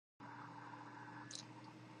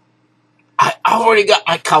I already got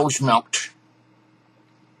my cows milked,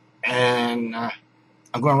 and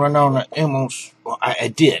I'm going to run down the Amos. Well, I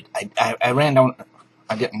did. I ran down.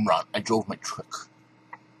 I didn't run. I drove my truck.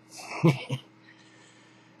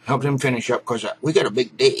 Helped him finish up because we got a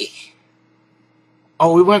big day.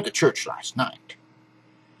 Oh, we went to church last night.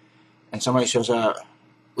 And somebody says,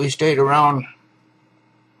 we stayed around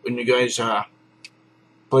when you guys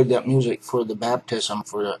played that music for the baptism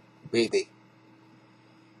for the baby.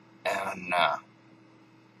 And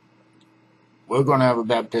we're going to have a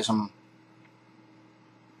baptism.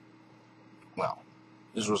 Well,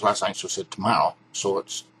 this was last night, so it said tomorrow. So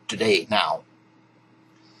it's today now.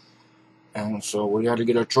 And so we got to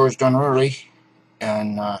get our chores done early.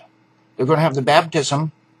 And they're going to have the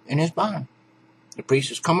baptism in his barn. The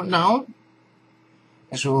priest is coming down.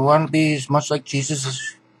 And so we want to be as much like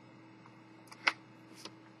Jesus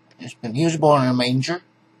he was born in a manger.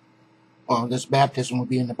 Well, this baptism will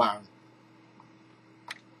be in the barn.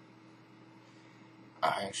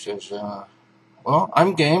 I says, well,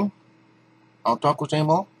 I'm game. I'll talk with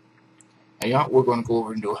Amo. Yeah, we're going to go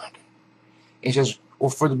over and do it. He says,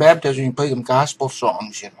 well, for the baptism, you play them gospel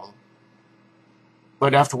songs, you know.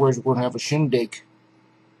 But afterwards, we're going to have a shindig.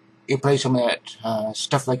 You play some of that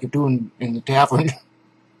stuff like you do in the tavern.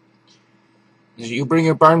 You bring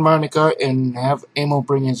your barnmatica and have Amo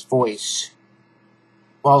bring his voice.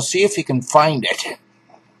 Well, I'll see if he can find it.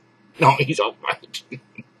 No, he's all right.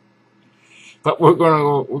 But we're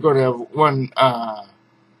gonna have one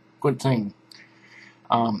good thing.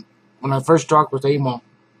 When I first talked with Amo,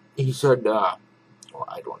 he said, well,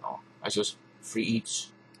 I don't know. I says, free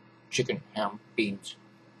eats, chicken, ham, beans,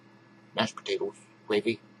 mashed potatoes,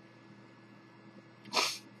 gravy.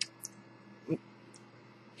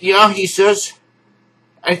 Yeah, he says,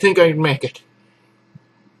 I think I can make it.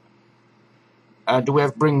 Do we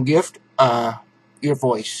have to bring a gift? Your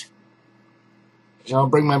voice. So I'll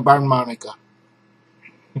bring my barnmatica.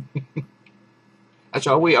 That's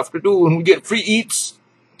all we have to do when we get free eats.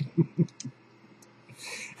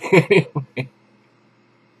 Anyway.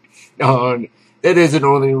 No, that isn't the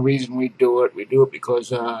only reason we do it. We do it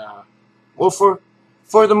because, well, for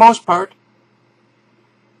the most part,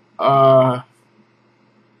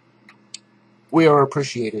 we are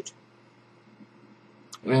appreciated.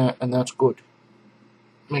 Yeah, and that's good.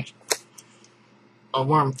 Makes a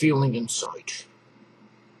warm feeling inside.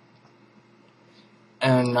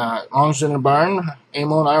 And as long as in the barn,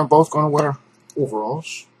 Amo and I are both going to wear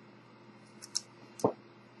overalls. And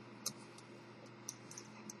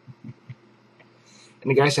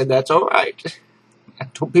the guy said, that's all right. I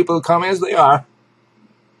told people to come as they are.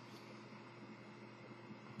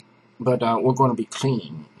 But we're going to be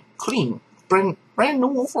clean. Clean. Brand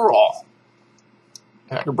new overall.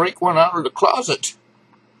 I had to break one out of the closet.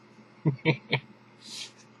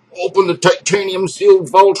 Open the titanium sealed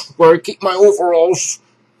vault where I keep my overalls.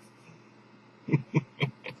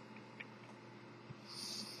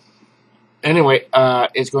 Anyway,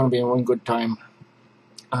 it's going to be one good time.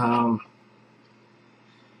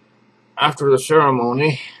 After the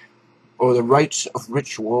ceremony, or the rites of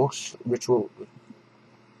ritual, I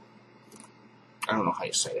don't know how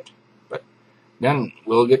you say it, but then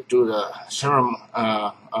we'll get to the ceremony,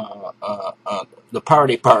 the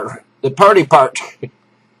party part. The party part.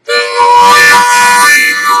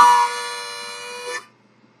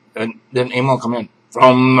 And then Amo will come in.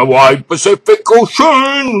 From the wide Pacific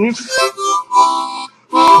Ocean.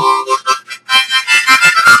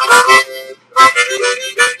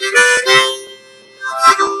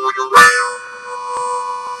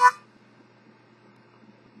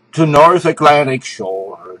 To North Atlantic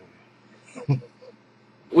shore.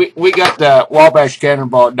 We got the Wabash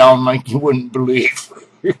Cannonball down like you wouldn't believe.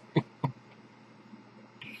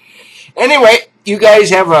 Anyway, you guys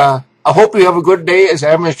have I hope you have a good day as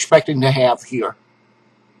I'm expecting to have here.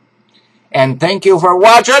 And thank you for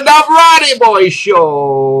watching the Roddy Boy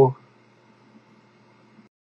Show.